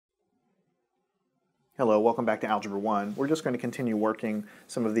Hello, welcome back to Algebra 1. We're just going to continue working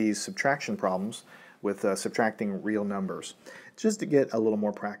some of these subtraction problems with subtracting real numbers, just to get a little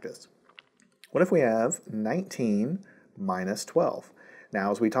more practice. What if we have 19 minus 12? Now,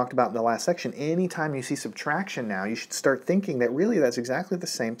 as we talked about in the last section, anytime you see subtraction now, you should start thinking that really that's exactly the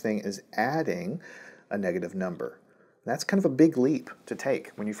same thing as adding a negative number. That's kind of a big leap to take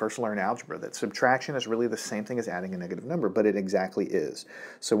when you first learn algebra, that subtraction is really the same thing as adding a negative number, but it exactly is.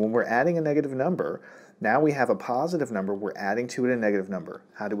 So when we're adding a negative number, now we have a positive number, we're adding to it a negative number.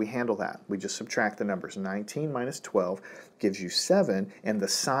 How do we handle that? We just subtract the numbers. 19 minus 12 gives you 7, and the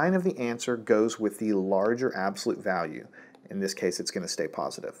sign of the answer goes with the larger absolute value. In this case, it's going to stay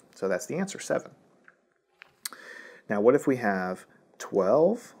positive. So that's the answer, 7. Now what if we have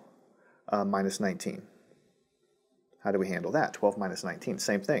 12 minus 19? How do we handle that? 12 minus 19,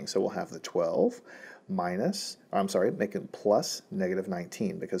 same thing. So we'll have the 12 minus, make it plus negative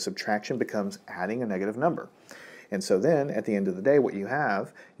 19, because subtraction becomes adding a negative number. And so then, at the end of the day, what you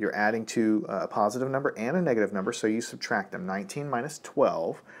have, you're adding to a positive number and a negative number, so you subtract them. 19 minus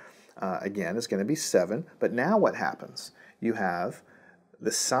 12, again, is going to be 7. But now what happens? You have,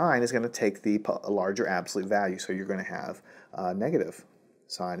 the sign is going to take the larger absolute value, so you're going to have negative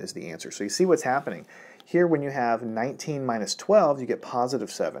sign is the answer. So you see what's happening. Here, when you have 19 minus 12, you get positive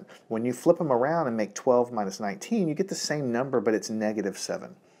 7. When you flip them around and make 12 minus 19, you get the same number, but it's negative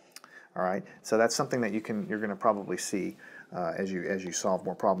 7. All right, so that's something that you're going to probably see as you solve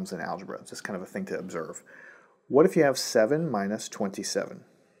more problems in algebra. It's just kind of a thing to observe. What if you have 7 minus 27?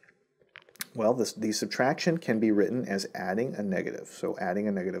 Well, the subtraction can be written as adding a negative. So adding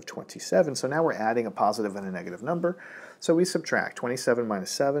a negative 27. So now we're adding a positive and a negative number. So we subtract. 27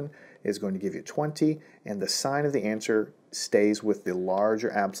 minus 7 is going to give you 20, and the sign of the answer stays with the larger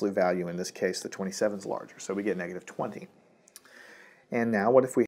absolute value. In this case, the 27 is larger. So we get negative 20. And now what if we